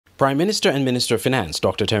Prime Minister and Minister of Finance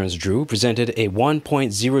Dr. Terence Drew presented a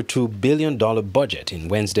 $1.02 billion budget in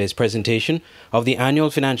Wednesday's presentation of the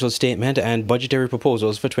annual financial statement and budgetary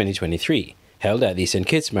proposals for 2023, held at the St.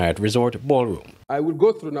 Kitts Marriott Resort Ballroom. I will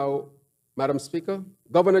go through now, Madam Speaker.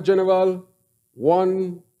 Governor General,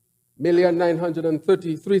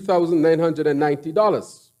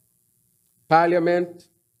 $1,933,990. Parliament,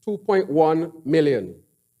 $2.1 million.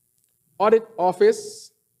 Audit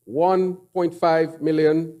Office, $1.5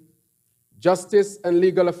 million. Justice and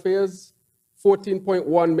Legal Affairs,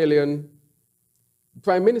 $14.1 million.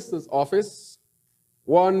 Prime Minister's Office,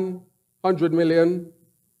 $100 million.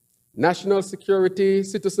 National Security,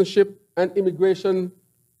 Citizenship and Immigration,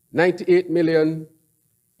 $98 million.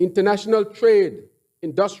 International Trade,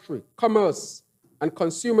 Industry, Commerce and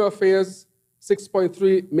Consumer Affairs,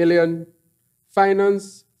 $6.3 million.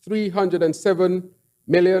 Finance, $307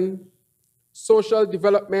 million. Social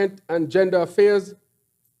Development and Gender Affairs,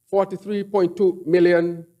 $43.2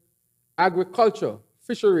 million. Agriculture,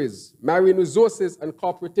 Fisheries, Marine Resources and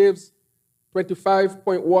Cooperatives,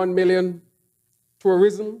 $25.1 million.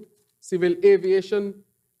 Tourism, Civil Aviation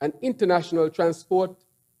and International Transport,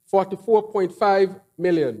 $44.5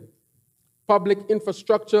 million. Public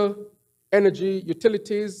Infrastructure, Energy,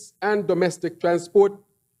 Utilities and Domestic Transport,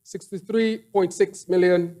 $63.6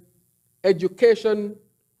 million. Education,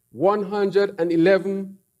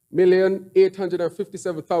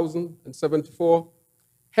 $111,857,074.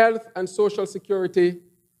 Health and Social Security,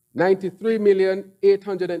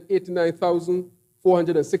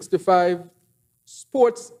 $93,889,465.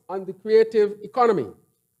 Sports and the Creative Economy,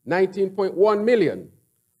 $19.1 million.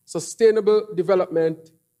 Sustainable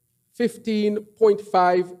Development,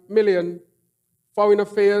 $15.5 million. Foreign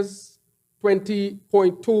Affairs,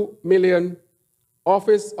 $20.2 million.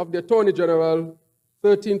 Office of the Attorney General,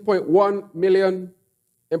 $13.1 million.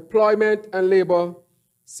 Employment and Labor,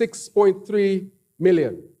 $6.3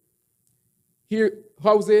 million.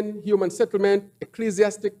 Housing, Human Settlement,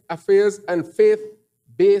 Ecclesiastic Affairs and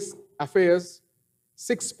Faith-Based Affairs,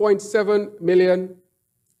 $6.7 million.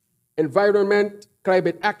 Environment,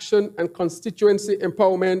 Climate Action and Constituency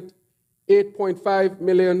Empowerment, $8.5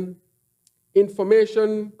 million.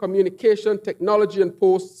 Information, Communication, Technology and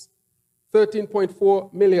Posts,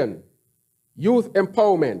 $13.4 million. Youth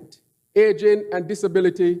Empowerment, Aging and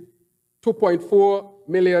Disability, $2.4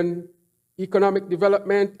 million. Economic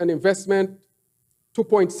Development and Investment,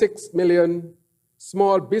 $2.6 million.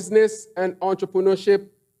 Small Business and Entrepreneurship,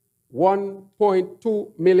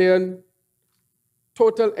 $1.2 million.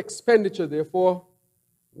 Total expenditure, therefore,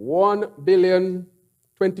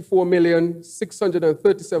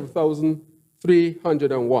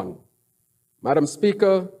 $1,024,637,301. Madam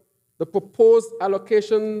Speaker, the proposed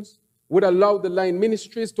allocations would allow the line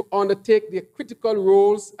ministries to undertake their critical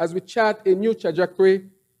roles as we chart a new trajectory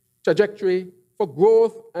for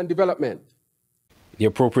growth and development. The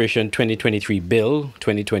Appropriation 2023 Bill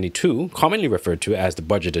 2022, commonly referred to as the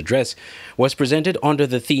Budget Address, was presented under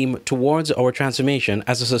the theme Towards Our Transformation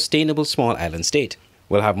as a Sustainable Small Island State.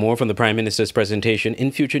 We'll have more from the Prime Minister's presentation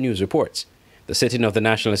in future news reports. The sitting of the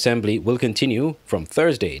National Assembly will continue from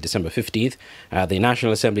Thursday, December 15th, at the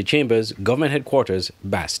National Assembly Chambers, Government Headquarters,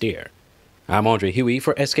 Bastille. I'm Andre Huey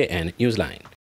for SKN Newsline.